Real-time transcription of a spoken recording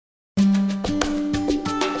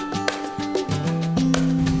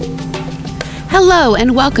Hello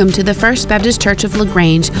and welcome to the First Baptist Church of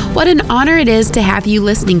LaGrange. What an honor it is to have you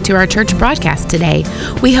listening to our church broadcast today.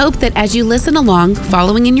 We hope that as you listen along,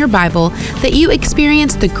 following in your Bible, that you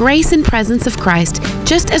experience the grace and presence of Christ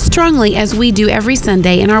just as strongly as we do every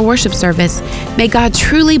Sunday in our worship service. May God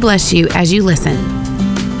truly bless you as you listen.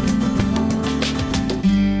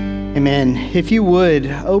 Amen. If you would,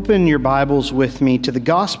 open your Bibles with me to the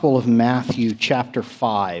Gospel of Matthew, chapter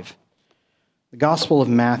 5. The Gospel of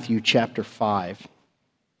Matthew, chapter 5.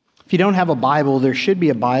 If you don't have a Bible, there should be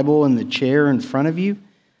a Bible in the chair in front of you.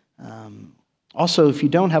 Also, if you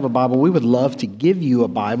don't have a Bible, we would love to give you a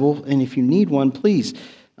Bible. And if you need one, please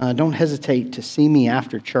don't hesitate to see me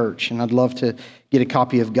after church. And I'd love to get a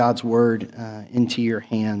copy of God's Word into your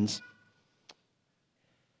hands.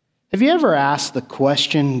 Have you ever asked the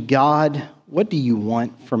question, God, what do you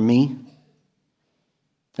want from me?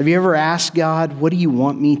 Have you ever asked God, what do you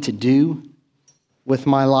want me to do with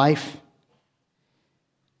my life?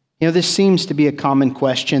 You know, this seems to be a common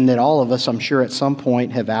question that all of us, I'm sure, at some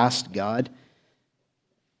point have asked God.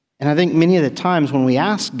 And I think many of the times when we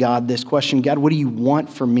ask God this question, God, what do you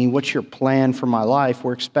want from me? What's your plan for my life?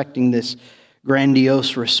 We're expecting this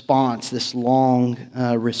grandiose response, this long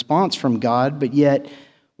response from God. But yet,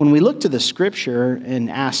 when we look to the Scripture and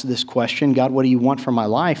ask this question, God, what do you want from my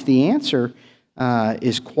life? The answer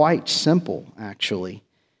is quite simple, actually.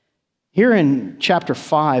 Here in chapter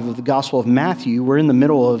 5 of the Gospel of Matthew, we're in the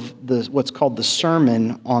middle of what's called the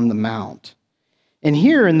Sermon on the Mount. And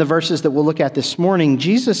here in the verses that we'll look at this morning,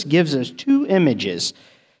 Jesus gives us two images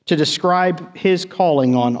to describe his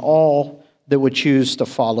calling on all that would choose to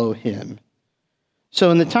follow him.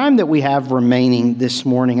 So in the time that we have remaining this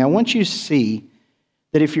morning, I want you to see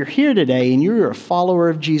that if you're here today and you're a follower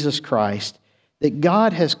of Jesus Christ, that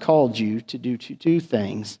God has called you to do two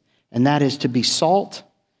things, and that is to be salt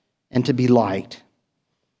and to be light.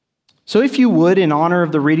 So if you would, in honor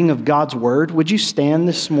of the reading of God's Word, would you stand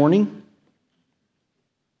this morning?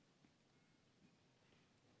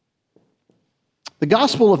 The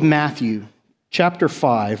Gospel of Matthew, chapter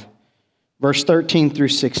 5, verse 13 through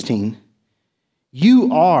 16.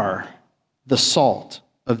 You are the salt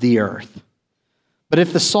of the earth. But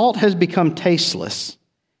if the salt has become tasteless,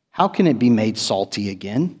 how can it be made salty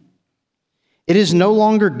again? It is no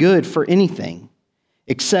longer good for anything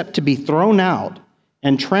except to be thrown out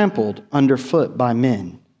and trampled underfoot by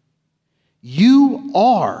men. You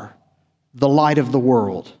are the light of the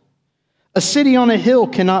world. A city on a hill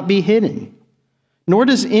cannot be hidden, nor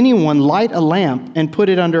does anyone light a lamp and put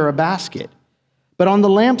it under a basket, but on the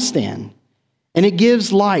lampstand, and it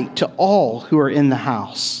gives light to all who are in the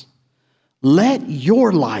house. Let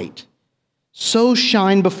your light so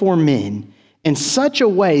shine before men in such a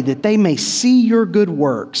way that they may see your good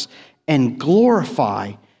works and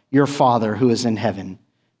glorify your Father who is in heaven.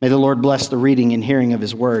 May the Lord bless the reading and hearing of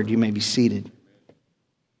his word. You may be seated.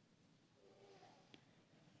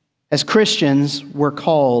 As Christians, we're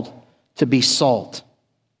called to be salt.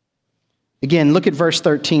 Again, look at verse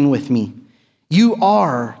 13 with me. You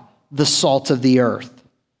are the salt of the earth.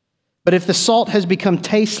 But if the salt has become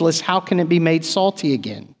tasteless, how can it be made salty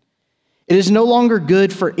again? It is no longer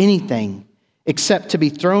good for anything except to be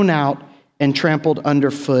thrown out and trampled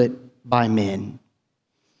underfoot by men.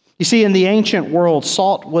 You see, in the ancient world,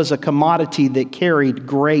 salt was a commodity that carried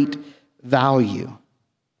great value.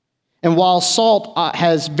 And while salt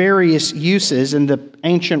has various uses in the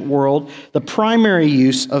ancient world, the primary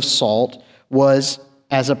use of salt was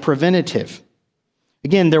as a preventative.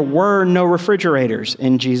 Again, there were no refrigerators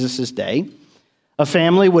in Jesus' day. A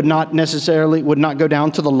family would not go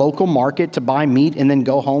down to the local market to buy meat and then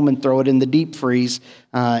go home and throw it in the deep freeze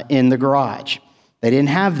in the garage. They didn't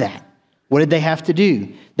have that. What did they have to do?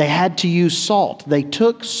 They had to use salt. They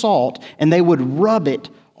took salt and they would rub it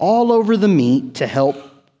all over the meat to help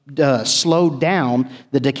slow down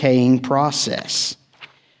the decaying process.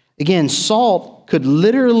 Again, salt could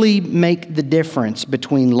literally make the difference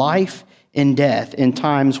between life and death in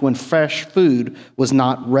times when fresh food was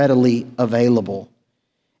not readily available.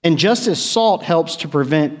 And just as salt helps to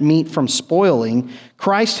prevent meat from spoiling,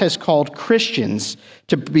 Christ has called Christians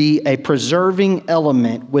to be a preserving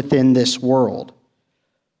element within this world.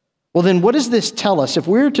 Well, then what does this tell us? If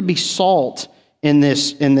we're to be salt in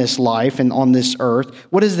this life and on this earth,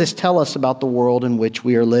 what does this tell us about the world in which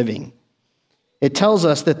we are living? It tells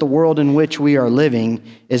us that the world in which we are living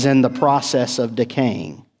is in the process of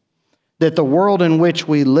decaying, that the world in which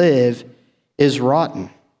we live is rotten.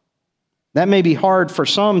 That may be hard for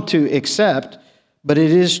some to accept, but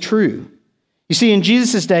it is true. You see, in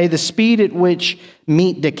Jesus' day, the speed at which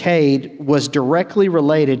meat decayed was directly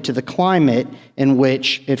related to the climate in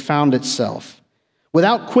which it found itself.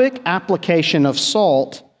 Without quick application of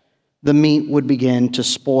salt, the meat would begin to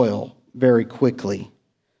spoil very quickly.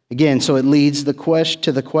 Again, so it leads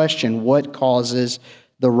to the question, what causes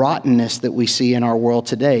the rottenness that we see in our world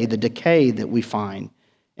today, the decay that we find?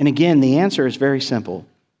 And again, the answer is very simple.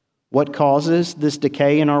 What causes this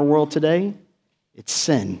decay in our world today? It's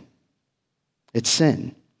sin. It's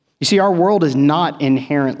sin. You see, our world is not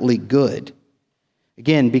inherently good.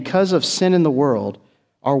 Again, because of sin in the world,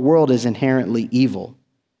 our world is inherently evil,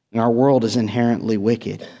 and our world is inherently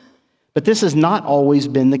wicked. But this has not always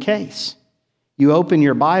been the case. You open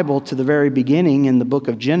your Bible to the very beginning in the book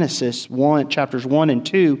of Genesis, chapters 1 and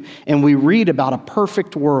 2, and we read about a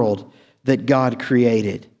perfect world that God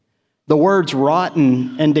created. The words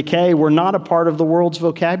rotten and decay were not a part of the world's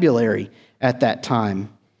vocabulary at that time.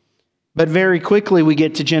 But very quickly we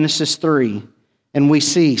get to Genesis 3, and we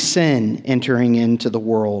see sin entering into the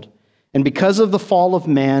world. And because of the fall of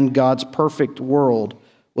man, God's perfect world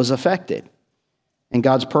was affected. And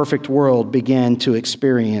God's perfect world began to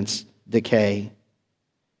experience decay.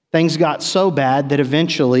 Things got so bad that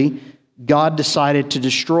eventually God decided to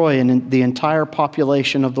destroy the entire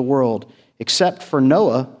population of the world, except for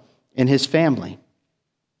Noah and his family.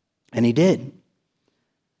 And he did.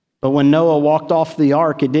 But when Noah walked off the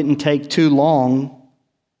ark, it didn't take too long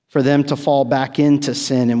for them to fall back into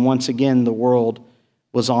sin. And once again, the world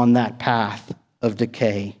was on that path of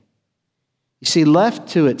decay. You see, left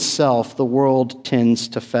to itself, the world tends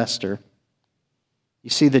to fester. You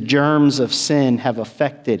see, the germs of sin have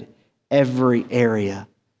affected every area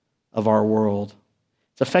of our world.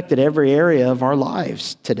 It's affected every area of our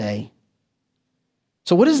lives today.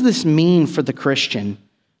 So what does this mean for the Christian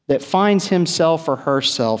that finds himself or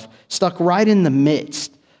herself stuck right in the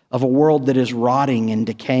midst of a world that is rotting and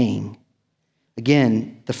decaying?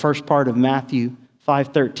 Again, the first part of Matthew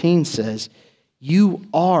 5:13 says, "You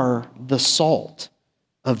are the salt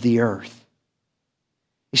of the earth."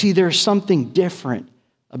 You see, there's something different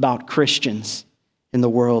about Christians in the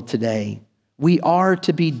world today. We are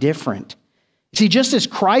to be different. See, just as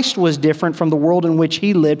Christ was different from the world in which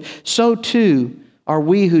he lived, so too are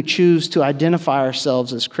we who choose to identify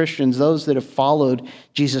ourselves as Christians. Those that have followed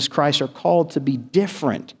Jesus Christ are called to be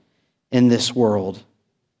different in this world.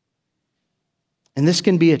 And this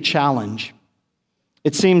can be a challenge.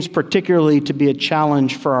 It seems particularly to be a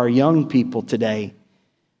challenge for our young people today.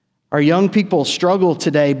 Our young people struggle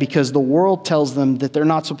today because the world tells them that they're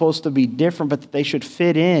not supposed to be different, but that they should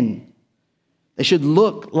fit in. They should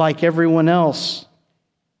look like everyone else.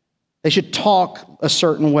 They should talk a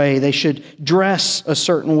certain way. They should dress a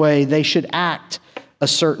certain way. They should act a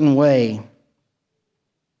certain way.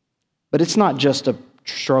 But it's not just a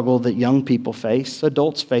struggle that young people face.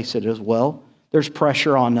 Adults face it as well. There's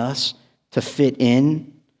pressure on us to fit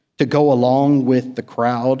in, to go along with the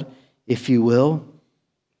crowd, if you will.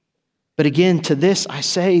 But again, to this I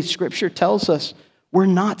say, Scripture tells us we're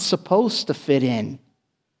not supposed to fit in.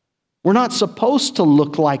 We're not supposed to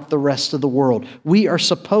look like the rest of the world. We are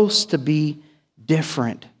supposed to be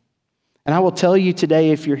different. And I will tell you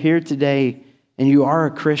today, if you're here today and you are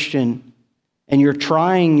a Christian and you're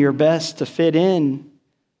trying your best to fit in,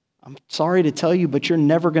 I'm sorry to tell you, but you're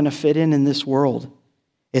never going to fit in this world.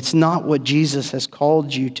 It's not what Jesus has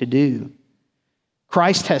called you to do.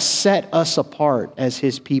 Christ has set us apart as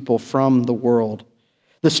his people from the world.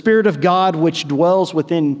 The Spirit of God, which dwells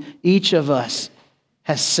within each of us,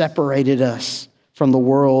 has separated us from the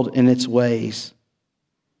world and its ways.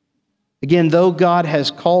 Again, though God has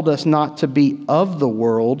called us not to be of the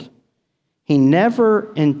world, he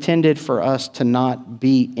never intended for us to not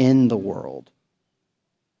be in the world.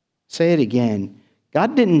 Say it again.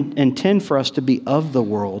 God didn't intend for us to be of the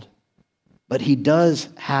world, but he does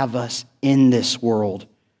have us in this world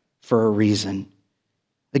for a reason.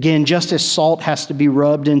 Again, just as salt has to be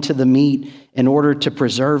rubbed into the meat in order to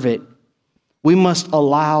preserve it, we must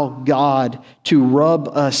allow God to rub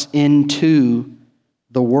us into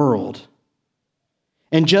the world.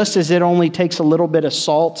 And just as it only takes a little bit of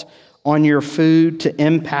salt on your food to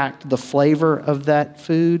impact the flavor of that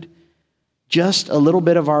food, just a little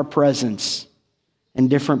bit of our presence in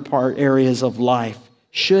different areas of life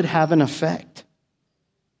should have an effect.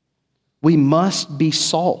 We must be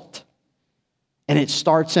salt, and it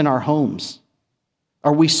starts in our homes.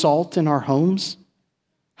 Are we salt in our homes?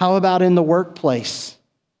 How about in the workplace,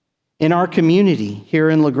 in our community here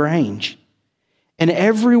in LaGrange, and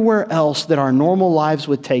everywhere else that our normal lives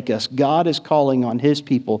would take us? God is calling on his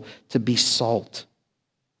people to be salt.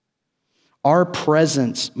 Our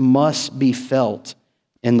presence must be felt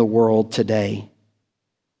in the world today.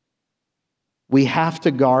 We have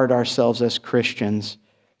to guard ourselves as Christians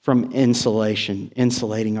from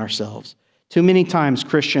insulating ourselves, Too many times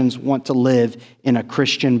Christians want to live in a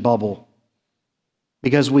Christian bubble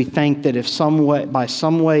because we think that if by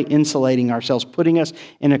some way insulating ourselves, putting us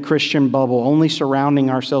in a Christian bubble, only surrounding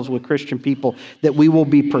ourselves with Christian people, that we will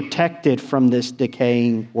be protected from this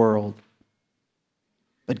decaying world.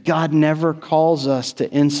 But God never calls us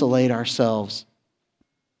to insulate ourselves.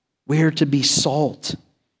 We are to be salt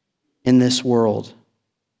in this world.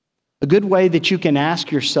 A good way that you can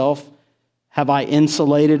ask yourself, have I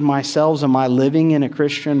insulated myself? Am I living in a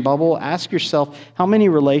Christian bubble? Ask yourself, how many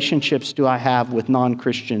relationships do I have with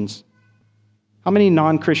non-Christians? How many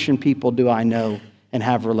non-Christian people do I know and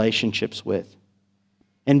have relationships with?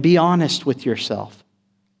 And be honest with yourself.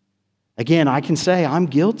 Again, I can say I'm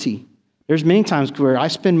guilty. There's many times where I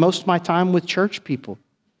spend most of my time with church people,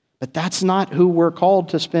 but that's not who we're called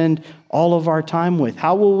to spend all of our time with.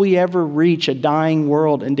 How will we ever reach a dying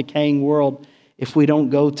world and decaying world if we don't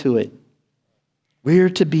go to it?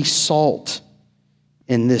 We're to be salt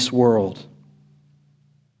in this world.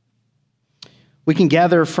 We can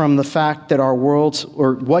gather from the fact that our world's,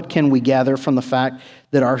 or what can we gather from the fact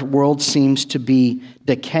that our world seems to be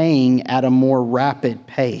decaying at a more rapid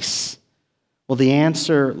pace? Well, the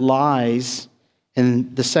answer lies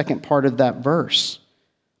in the second part of that verse.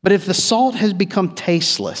 But if the salt has become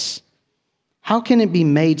tasteless, how can it be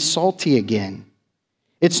made salty again?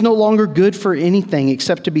 It's no longer good for anything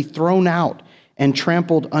except to be thrown out and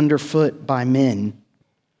trampled underfoot by men.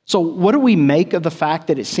 So what do we make of the fact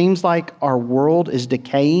that it seems like our world is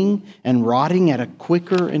decaying and rotting at a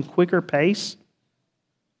quicker and quicker pace?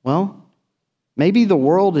 Well, maybe the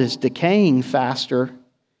world is decaying faster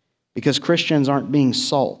because Christians aren't being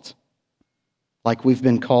salt like we've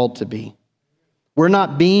been called to be. We're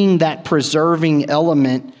not being that preserving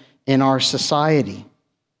element in our society.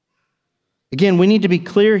 Again, we need to be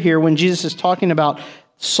clear here when Jesus is talking about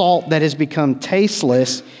salt that has become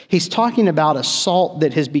tasteless, he's talking about a salt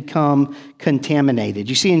that has become contaminated.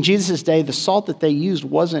 You see, in Jesus' day, the salt that they used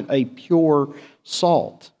wasn't a pure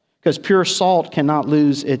salt, because pure salt cannot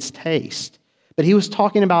lose its taste. But he was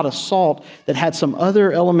talking about a salt that had some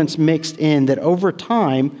other elements mixed in that over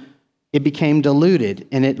time, it became diluted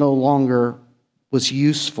and it no longer was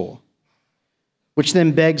useful. Which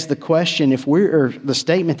then begs the question, the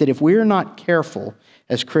statement that if we're not careful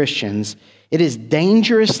as Christians, it is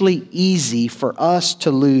dangerously easy for us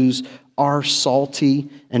to lose our salty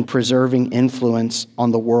and preserving influence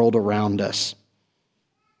on the world around us.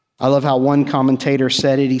 I love how one commentator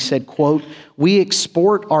said it. He said, quote, "We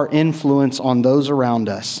export our influence on those around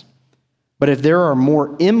us. But if there are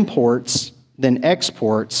more imports than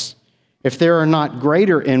exports, if there are not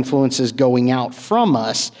greater influences going out from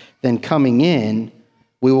us than coming in,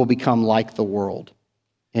 we will become like the world."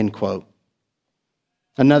 End quote.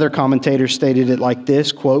 Another commentator stated it like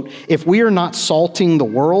this, quote, "If we are not salting the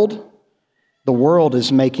world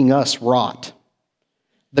is making us rot.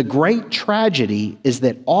 The great tragedy is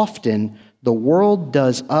that often the world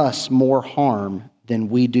does us more harm than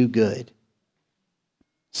we do good."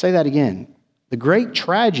 Say that again. The great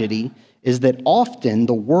tragedy is that often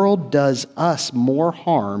the world does us more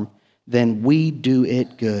harm than we do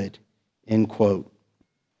it good. End quote.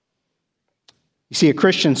 You see, a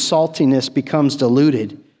Christian saltiness becomes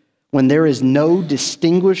diluted when there is no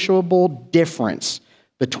distinguishable difference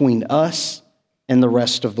between us and the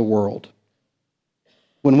rest of the world.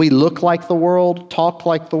 When we look like the world, talk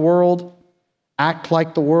like the world, act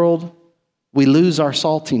like the world, we lose our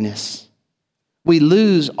saltiness. We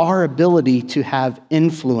lose our ability to have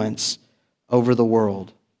influence over the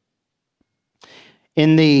world.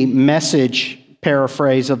 In the Message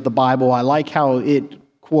paraphrase of the Bible, I like how it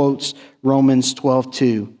quotes Romans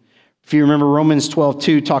 12:2. If you remember, Romans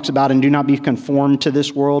 12:2 talks about, "And do not be conformed to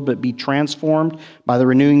this world, but be transformed by the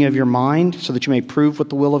renewing of your mind, so that you may prove what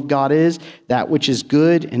the will of God is, that which is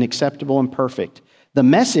good and acceptable and perfect." The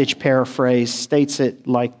Message paraphrase states it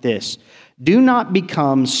like this: "Do not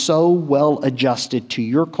become so well adjusted to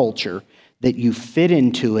your culture that you fit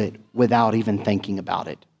into it without even thinking about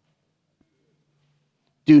it."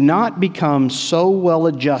 Do not become so well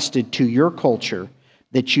adjusted to your culture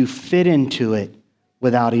that you fit into it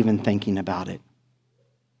without even thinking about it.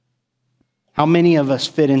 How many of us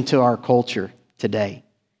fit into our culture today?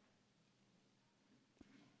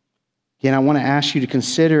 Again, I want to ask you to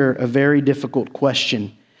consider a very difficult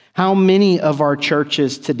question. How many of our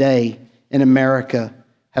churches today in America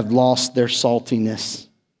have lost their saltiness?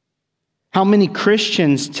 How many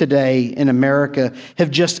Christians today in America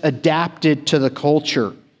have just adapted to the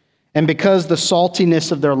culture? And because the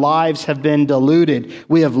saltiness of their lives have been diluted,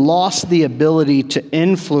 we have lost the ability to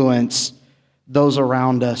influence those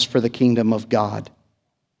around us for the kingdom of God.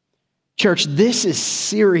 Church, this is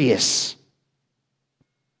serious.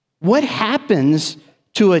 What happens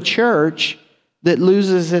to a church that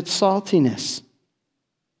loses its saltiness?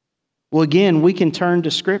 Well, again, we can turn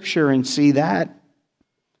to Scripture and see that.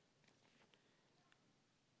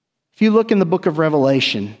 If you look in the book of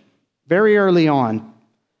Revelation, very early on,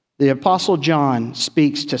 the Apostle John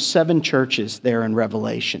speaks to 7 churches there in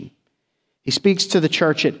Revelation. He speaks to the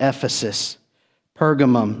church at Ephesus,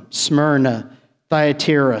 Pergamum, Smyrna,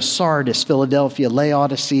 Thyatira, Sardis, Philadelphia,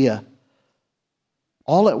 Laodicea.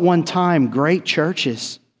 All at one time, great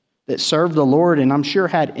churches that served the Lord and I'm sure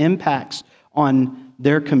had impacts on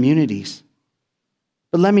their communities.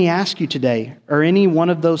 But let me ask you today, are any one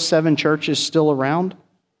of those 7 churches still around?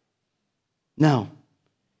 No.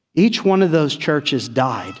 Each one of those churches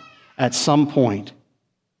died at some point.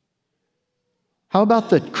 How about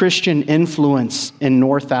the Christian influence in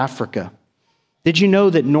North Africa? Did you know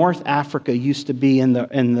that North Africa used to be in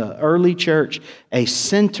the early church a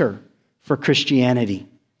center for Christianity?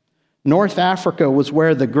 North Africa was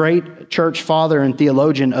where the great church father and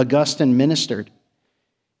theologian Augustine ministered.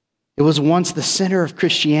 It was once the center of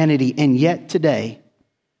Christianity, and yet today,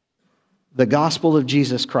 the gospel of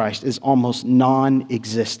Jesus Christ is almost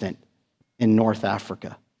non-existent in North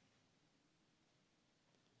Africa.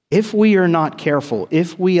 If we are not careful,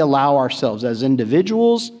 if we allow ourselves as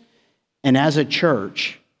individuals and as a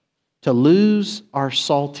church to lose our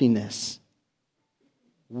saltiness,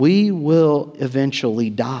 we will eventually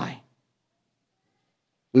die.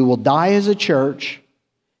 We will die as a church,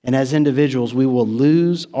 and as individuals, we will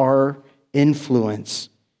lose our influence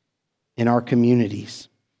in our communities.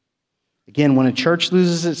 Again, when a church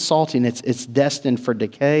loses its saltiness, it's destined for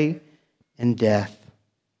decay and death.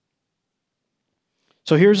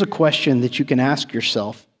 So here's a question that you can ask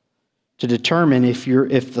yourself to determine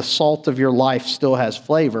if the salt of your life still has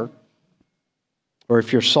flavor or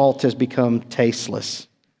if your salt has become tasteless.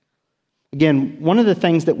 Again, one of the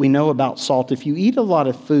things that we know about salt, if you eat a lot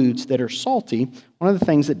of foods that are salty, one of the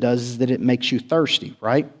things it does is that it makes you thirsty,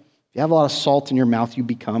 right? If you have a lot of salt in your mouth, you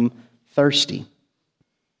become thirsty.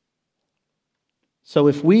 So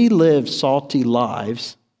if we live salty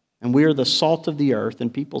lives, and we are the salt of the earth,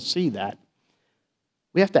 and people see that,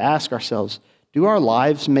 we have to ask ourselves, do our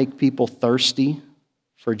lives make people thirsty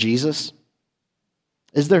for Jesus?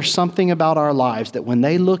 Is there something about our lives that when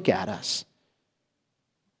they look at us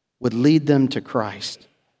would lead them to Christ,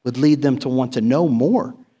 would lead them to want to know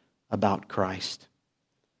more about Christ?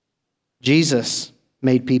 Jesus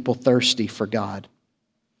made people thirsty for God.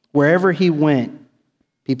 Wherever he went,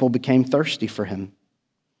 people became thirsty for him.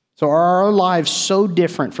 So are our lives so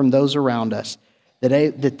different from those around us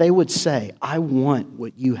that they would say, I want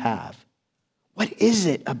what you have? What is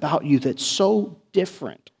it about you that's so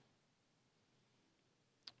different?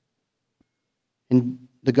 In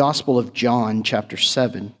the Gospel of John, chapter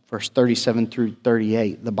 7, verse 37 through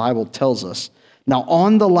 38, the Bible tells us, now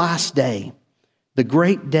on the last day, the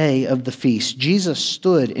great day of the feast, Jesus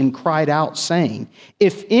stood and cried out, saying,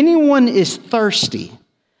 if anyone is thirsty,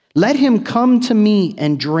 let him come to me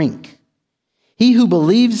and drink. He who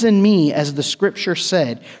believes in me, as the scripture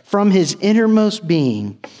said, from his innermost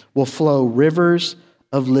being will flow rivers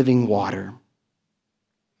of living water.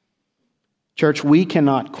 Church, we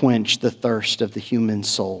cannot quench the thirst of the human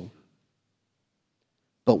soul,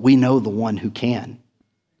 but we know the one who can,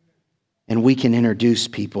 and we can introduce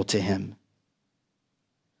people to him.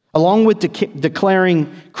 Along with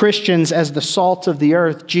declaring Christians as the salt of the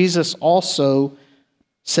earth, Jesus also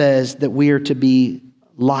says that we are to be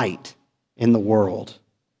light in the world.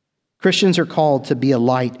 Christians are called to be a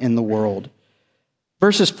light in the world.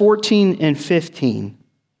 Verses 14 and 15,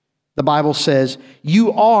 the Bible says,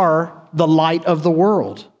 you are the light of the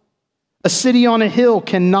world. A city on a hill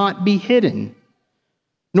cannot be hidden,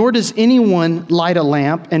 nor does anyone light a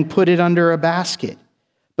lamp and put it under a basket,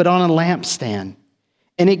 but on a lampstand,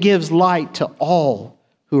 and it gives light to all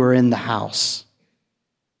who are in the house.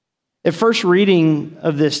 At first reading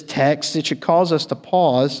of this text, it should cause us to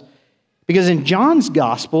pause, because in John's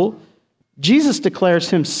gospel, Jesus declares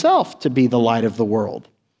himself to be the light of the world.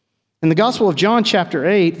 In the Gospel of John, chapter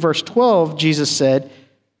 8, verse 12, Jesus said,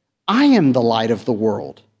 I am the light of the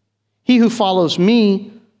world. He who follows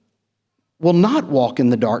me will not walk in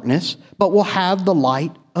the darkness, but will have the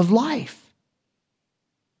light of life.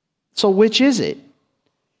 So which is it?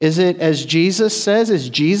 Is it as Jesus says, is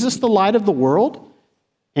Jesus the light of the world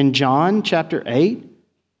in John chapter 8?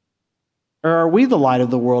 Or are we the light of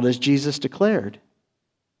the world as Jesus declared?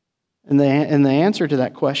 And the answer to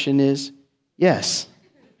that question is yes.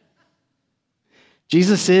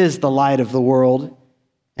 Jesus is the light of the world,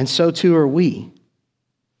 and so too are we.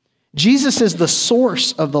 Jesus is the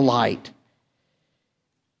source of the light.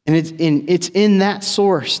 And it's in that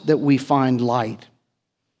source that we find light.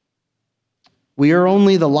 We are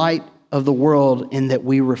only the light of the world in that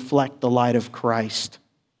we reflect the light of Christ.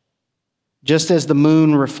 Just as the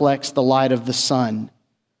moon reflects the light of the sun,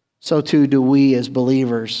 so too do we as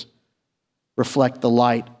believers reflect the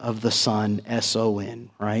light of the sun, S-O-N,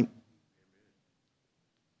 right?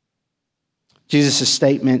 Jesus'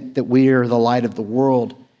 statement that we are the light of the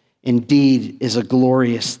world indeed is a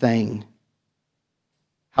glorious thing.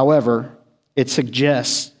 However, it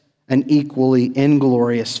suggests an equally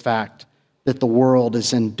inglorious fact that the world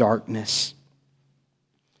is in darkness.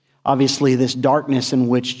 Obviously, this darkness in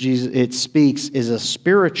which it speaks is a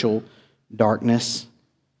spiritual darkness.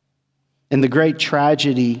 And the great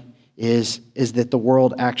tragedy is that the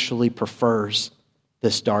world actually prefers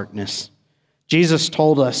this darkness. Jesus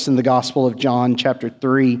told us in the Gospel of John, chapter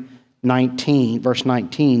 3, verse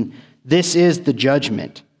 19, "This is the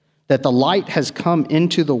judgment, that the light has come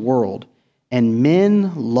into the world, and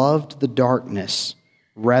men loved the darkness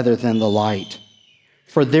rather than the light,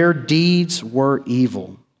 for their deeds were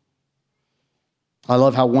evil." I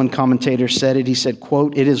love how one commentator said it. He said,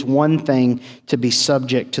 quote, "It is one thing to be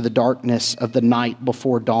subject to the darkness of the night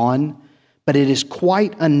before dawn, but it is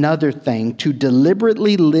quite another thing to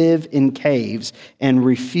deliberately live in caves and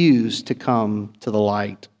refuse to come to the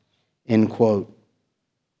light." End quote.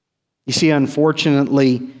 You see,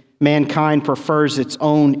 unfortunately, mankind prefers its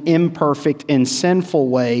own imperfect and sinful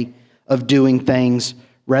way of doing things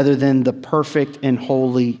rather than the perfect and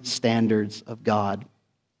holy standards of God.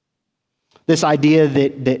 This idea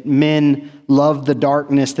that men love the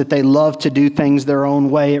darkness, that they love to do things their own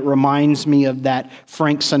way, it reminds me of that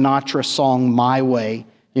Frank Sinatra song, "My Way."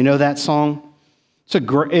 You know that song?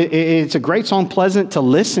 It's a great song, pleasant to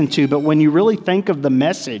listen to, but when you really think of the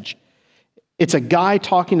message, it's a guy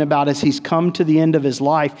talking about as he's come to the end of his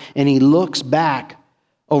life and he looks back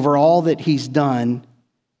over all that he's done,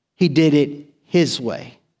 he did it his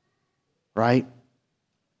way, right?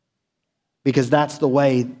 Because that's the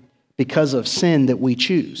way, because of sin, that we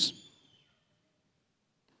choose.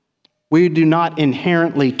 We do not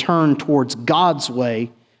inherently turn towards God's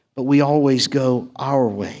way, but we always go our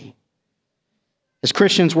way. As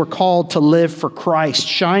Christians, we're called to live for Christ,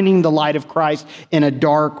 shining the light of Christ in a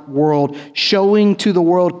dark world, showing to the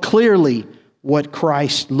world clearly what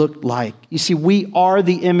Christ looked like. You see, we are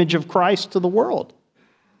the image of Christ to the world,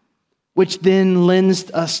 which then lends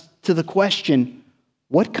us to the question,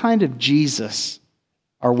 what kind of Jesus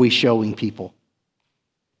are we showing people?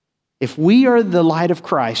 If we are the light of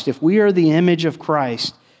Christ, if we are the image of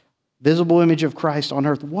Christ, visible image of Christ on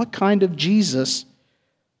earth, what kind of Jesus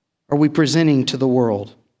are we presenting to the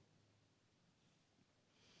world?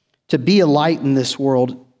 To be a light in this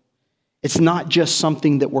world, it's not just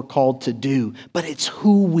something that we're called to do, but it's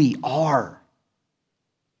who we are.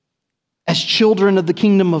 As children of the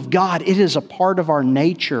kingdom of God, it is a part of our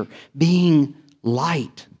nature, being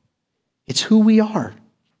light. It's who we are.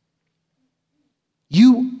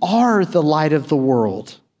 You are the light of the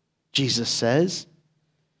world, Jesus says.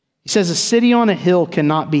 He says, "A city on a hill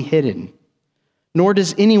cannot be hidden, nor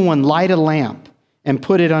does anyone light a lamp and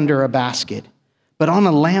put it under a basket, but on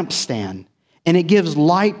a lampstand, and it gives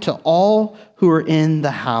light to all who are in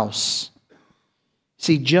the house."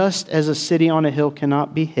 See, just as a city on a hill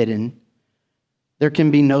cannot be hidden, there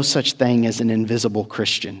can be no such thing as an invisible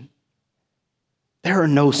Christian. There are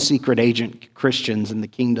no secret agent Christians in the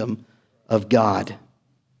kingdom of God.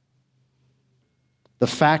 The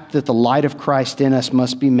fact that the light of Christ in us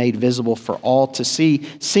must be made visible for all to see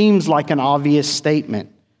seems like an obvious statement.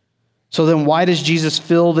 So then why does Jesus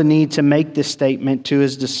feel the need to make this statement to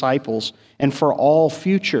his disciples and for all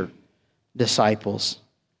future disciples?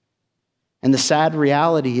 And the sad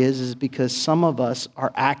reality is because some of us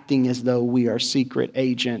are acting as though we are secret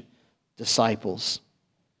agent disciples.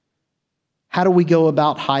 How do we go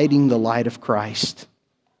about hiding the light of Christ?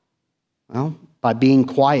 Well, by being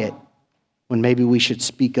quiet when maybe we should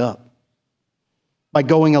speak up. By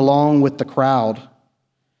going along with the crowd.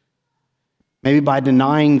 Maybe by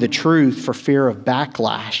denying the truth for fear of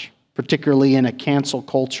backlash, particularly in a cancel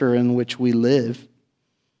culture in which we live.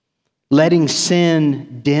 Letting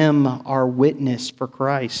sin dim our witness for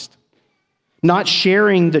Christ. Not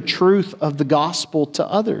sharing the truth of the gospel to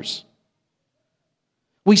others.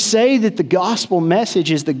 We say that the gospel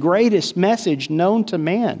message is the greatest message known to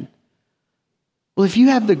man. Well, if you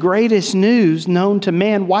have the greatest news known to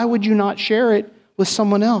man, why would you not share it with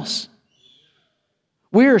someone else?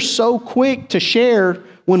 We are so quick to share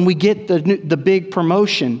when we get the big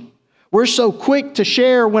promotion. We're so quick to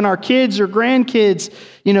share when our kids or grandkids,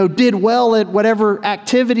 did well at whatever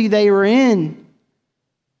activity they were in.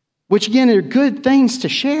 which again are good things to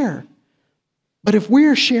share. But if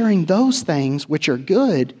we're sharing those things which are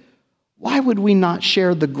good, why would we not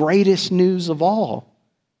share the greatest news of all?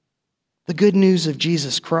 The good news of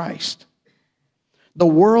Jesus Christ. The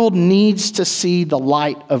world needs to see the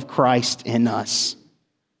light of Christ in us.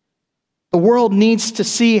 The world needs to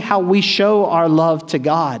see how we show our love to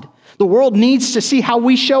God. The world needs to see how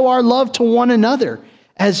we show our love to one another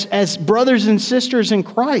as brothers and sisters in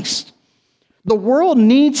Christ. The world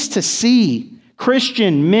needs to see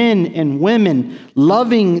Christian men and women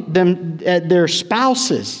loving their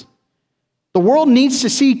spouses. The world needs to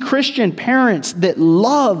see Christian parents that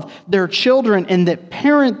love their children and that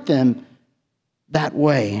parent them that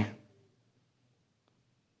way.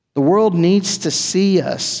 The world needs to see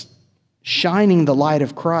us shining the light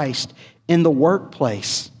of Christ in the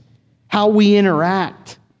workplace, how we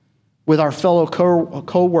interact with our fellow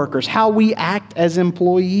co-workers, how we act as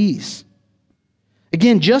employees.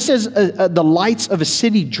 Again, just as the lights of a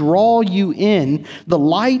city draw you in, the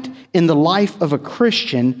light in the life of a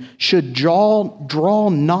Christian should draw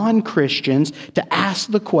non-Christians to ask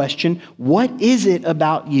the question, what is it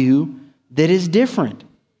about you that is different?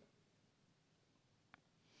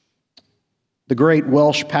 The great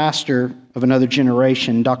Welsh pastor of another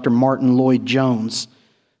generation, Dr. Martin Lloyd-Jones,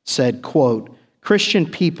 said, quote, "Christian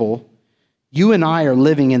people, you and I are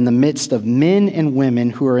living in the midst of men and women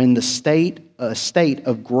who are in a state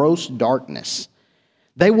of gross darkness.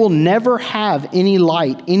 They will never have any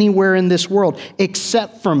light anywhere in this world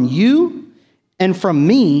except from you and from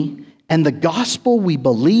me and the gospel we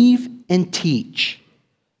believe and teach.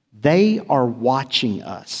 They are watching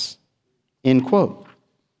us." End quote.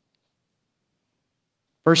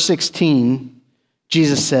 Verse 16,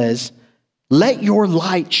 Jesus says, "Let your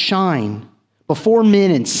light shine before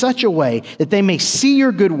men in such a way that they may see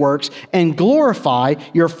your good works and glorify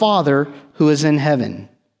your Father who is in heaven."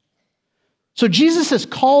 So Jesus has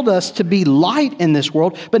called us to be light in this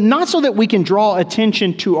world, but not so that we can draw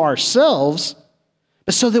attention to ourselves,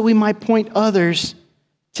 but so that we might point others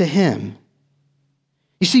to Him.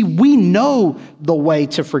 You see, we know the way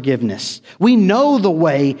to forgiveness. We know the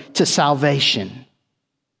way to salvation.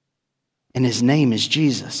 And His name is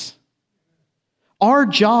Jesus. Our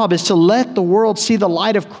job is to let the world see the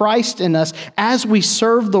light of Christ in us as we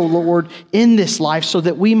serve the Lord in this life so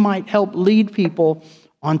that we might help lead people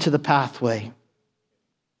onto the pathway.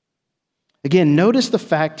 Again, notice the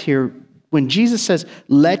fact here, when Jesus says,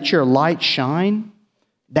 "Let your light shine,"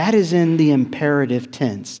 that is in the imperative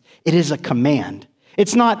tense. It is a command.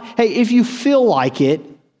 It's not, hey, if you feel like it,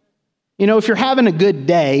 if you're having a good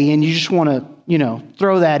day and you just want to,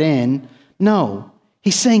 throw that in. No.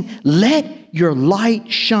 He's saying, let your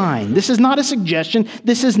light shine. This is not a suggestion.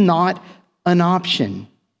 This is not an option.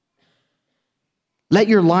 Let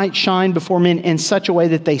your light shine before men in such a way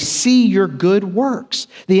that they see your good works.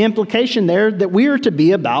 The implication there that we are to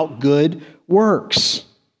be about good works.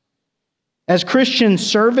 As Christians,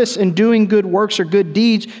 service and doing good works or good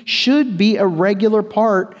deeds should be a regular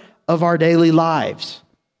part of our daily lives.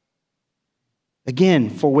 Again,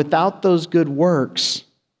 for without those good works,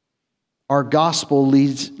 our gospel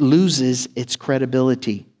loses its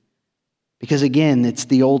credibility. Because again, it's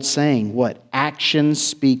the old saying, what? Actions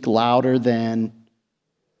speak louder than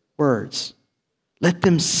words. Let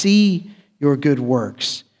them see your good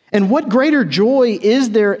works. And what greater joy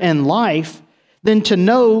is there in life than to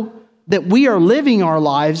know that we are living our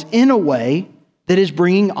lives in a way that is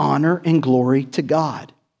bringing honor and glory to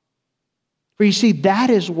God? For you see, that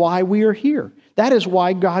is why we are here. That is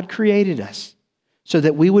why God created us, so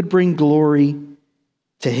that we would bring glory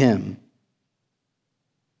to Him.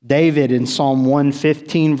 David in Psalm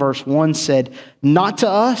 115 verse 1 said, "Not to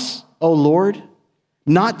us, O Lord,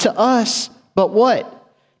 not to us, but what?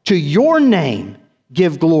 To your name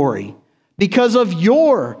give glory, because of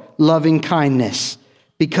your loving kindness,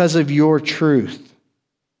 because of your truth."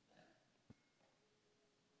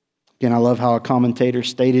 Again, I love how a commentator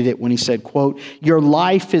stated it when he said, quote, "Your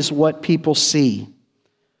life is what people see,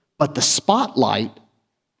 but the spotlight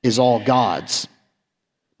is all God's.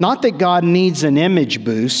 Not that God needs an image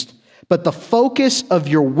boost, but the focus of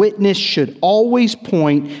your witness should always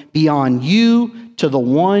point beyond you to the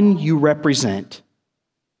one you represent."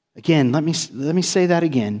 Again, let me say that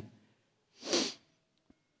again.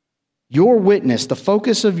 Your witness, the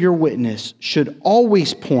focus of your witness, should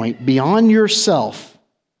always point beyond yourself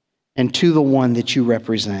and to the one that you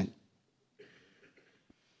represent.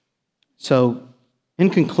 So, in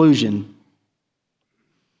conclusion,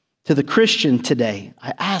 to the Christian today,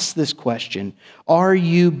 I ask this question: are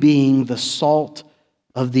you being the salt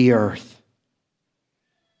of the earth?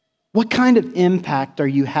 What kind of impact are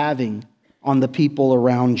you having on the people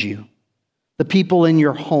around you, the people in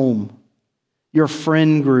your home, your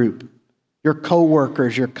friend group, your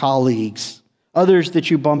coworkers, your colleagues, others that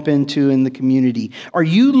you bump into in the community? Are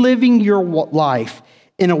you living your life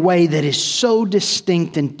in a way that is so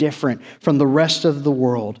distinct and different from the rest of the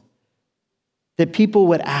world that people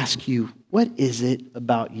would ask you, what is it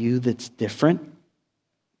about you that's different?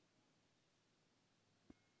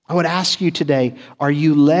 I would ask you today, are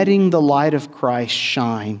you letting the light of Christ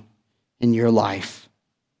shine in your life?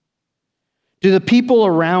 Do the people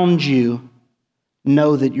around you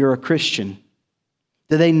know that you're a Christian?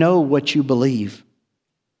 Do they know what you believe?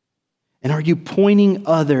 And are you pointing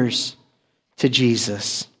others to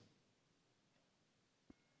Jesus?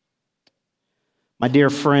 My dear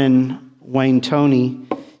friend Wayne Toney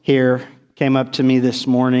here came up to me this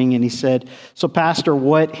morning and he said, "So Pastor,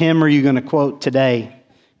 what hymn are you going to quote today?"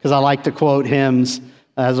 Because I like to quote hymns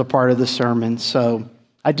as a part of the sermon. So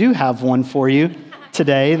I do have one for you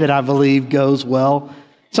today that I believe goes well.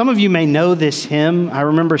 Some of you may know this hymn. I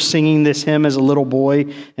remember singing this hymn as a little boy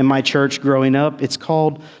in my church growing up. It's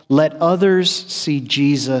called "Let Others See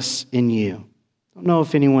Jesus in You." I don't know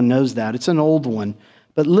if anyone knows that. It's an old one.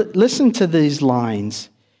 But listen to these lines.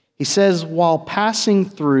 He says, "While passing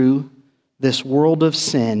through this world of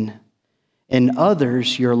sin, in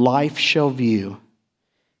others your life shall view.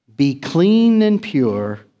 Be clean and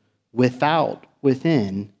pure, without,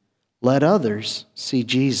 within. Let others see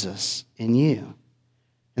Jesus in you."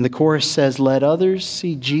 And the chorus says, "Let others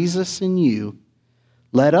see Jesus in you.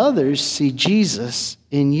 Let others see Jesus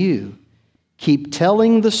in you. Keep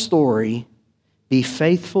telling the story. Be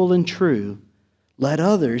faithful and true. Let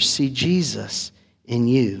others see Jesus in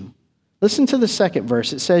you." Listen to the second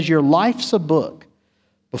verse. It says, "Your life's a book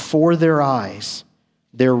before their eyes.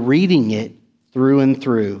 They're reading it through and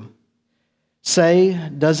through. Say,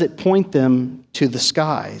 does it point them to the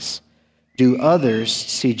skies? Do others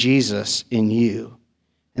see Jesus in you?"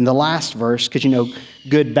 And the last verse, because you know,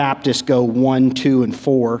 good Baptists go 1, 2, and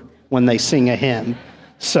 4 when they sing a hymn.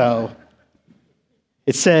 So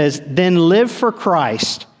it says, "Then live for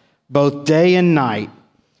Christ both day and night.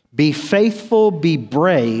 Be faithful, be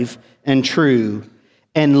brave and true,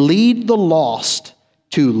 and lead the lost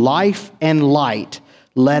to life and light.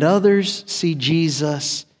 Let others see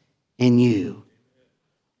Jesus in you."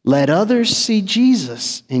 Let others see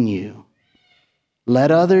Jesus in you.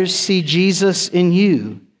 Let others see Jesus in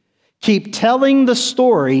you. Keep telling the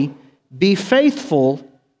story. Be faithful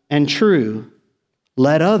and true.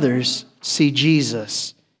 Let others see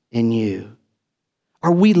Jesus in you.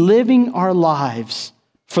 Are we living our lives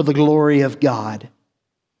for the glory of God?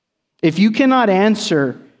 If you cannot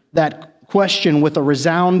answer that question with a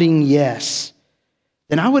resounding yes,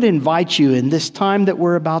 then I would invite you in this time that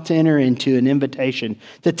we're about to enter into, an invitation,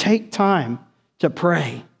 to take time to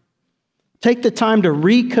pray. Take the time to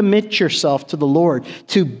recommit yourself to the Lord,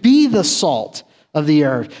 to be the salt of the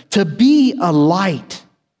earth, to be a light.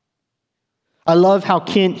 I love how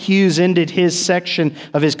Kent Hughes ended his section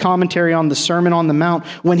of his commentary on the Sermon on the Mount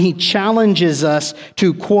when he challenges us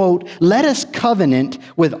to, quote, "Let us covenant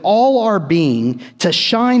with all our being to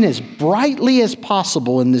shine as brightly as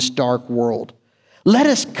possible in this dark world. Let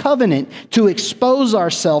us covenant to expose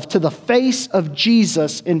ourselves to the face of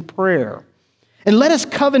Jesus in prayer. And let us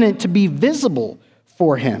covenant to be visible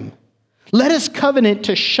for him. Let us covenant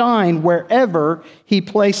to shine wherever he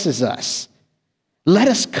places us. Let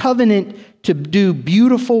us covenant to do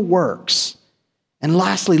beautiful works. And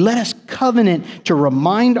lastly, let us covenant to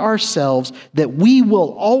remind ourselves that we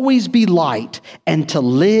will always be light and to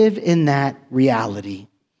live in that reality."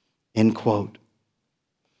 End quote.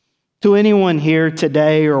 To anyone here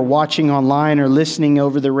today or watching online or listening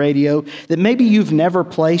over the radio that maybe you've never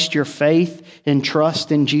placed your faith and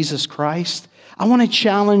trust in Jesus Christ, I want to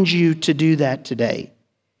challenge you to do that today.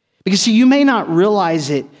 Because see, you may not realize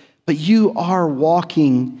it, but you are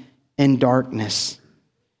walking in darkness.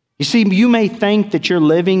 You see, you may think that you're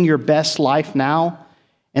living your best life now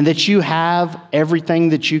and that you have everything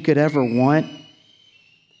that you could ever want.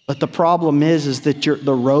 But the problem is that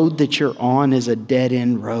the road that you're on is a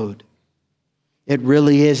dead-end road. It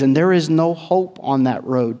really is, and there is no hope on that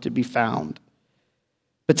road to be found.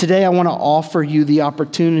 But today I want to offer you the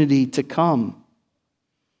opportunity to come.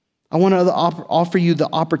 I want to offer you the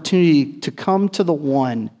opportunity to come to the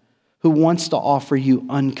one who wants to offer you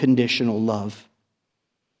unconditional love.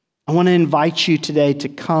 I want to invite you today to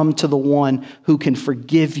come to the one who can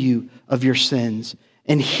forgive you of your sins.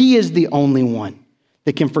 And he is the only one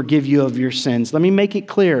that can forgive you of your sins. Let me make it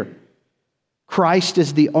clear. Christ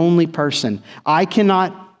is the only person. I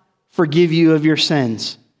cannot forgive you of your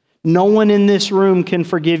sins. No one in this room can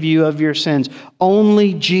forgive you of your sins.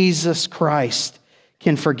 Only Jesus Christ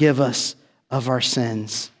can forgive us of our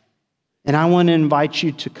sins. And I want to invite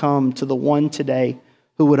you to come to the one today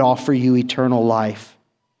who would offer you eternal life.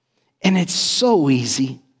 And it's so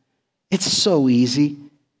easy. It's so easy.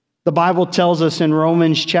 The Bible tells us in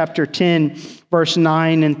Romans chapter 10, verse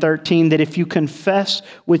 9 and 13, that if you confess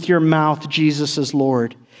with your mouth Jesus is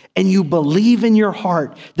Lord, and you believe in your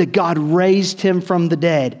heart that God raised him from the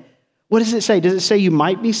dead, what does it say? Does it say you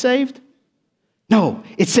might be saved? No,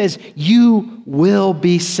 it says you will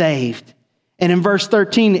be saved. And in verse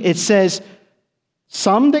 13, it says,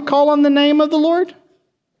 some that call on the name of the Lord?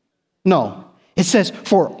 No, it says,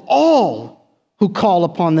 for all who call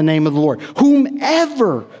upon the name of the Lord,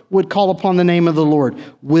 whomever would call upon the name of the Lord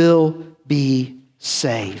will be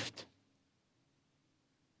saved.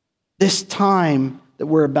 This time that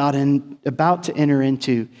we're about to enter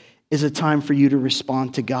into is a time for you to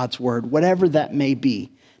respond to God's word, whatever that may be.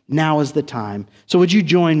 Now is the time. So would you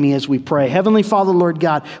join me as we pray? Heavenly Father, Lord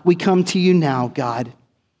God, we come to you now, God.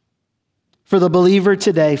 For the believer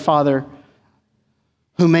today, Father,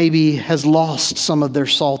 who maybe has lost some of their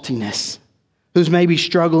saltiness, who's maybe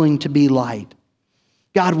struggling to be light.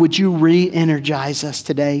 God, would you re-energize us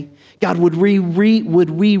today? God, would we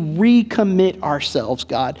recommit ourselves,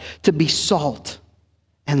 God, to be salt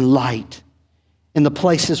and light in the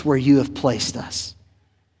places where you have placed us?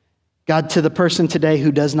 God, to the person today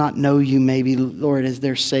who does not know you, maybe, Lord, as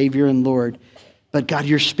their Savior and Lord, but God,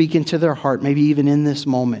 you're speaking to their heart, maybe even in this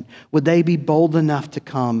moment. Would they be bold enough to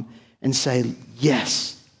come and say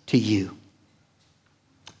yes to you?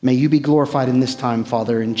 May you be glorified in this time,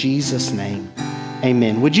 Father, in Jesus' name.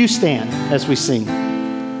 Amen. Would you stand as we sing?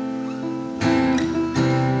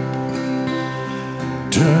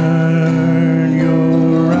 Turn your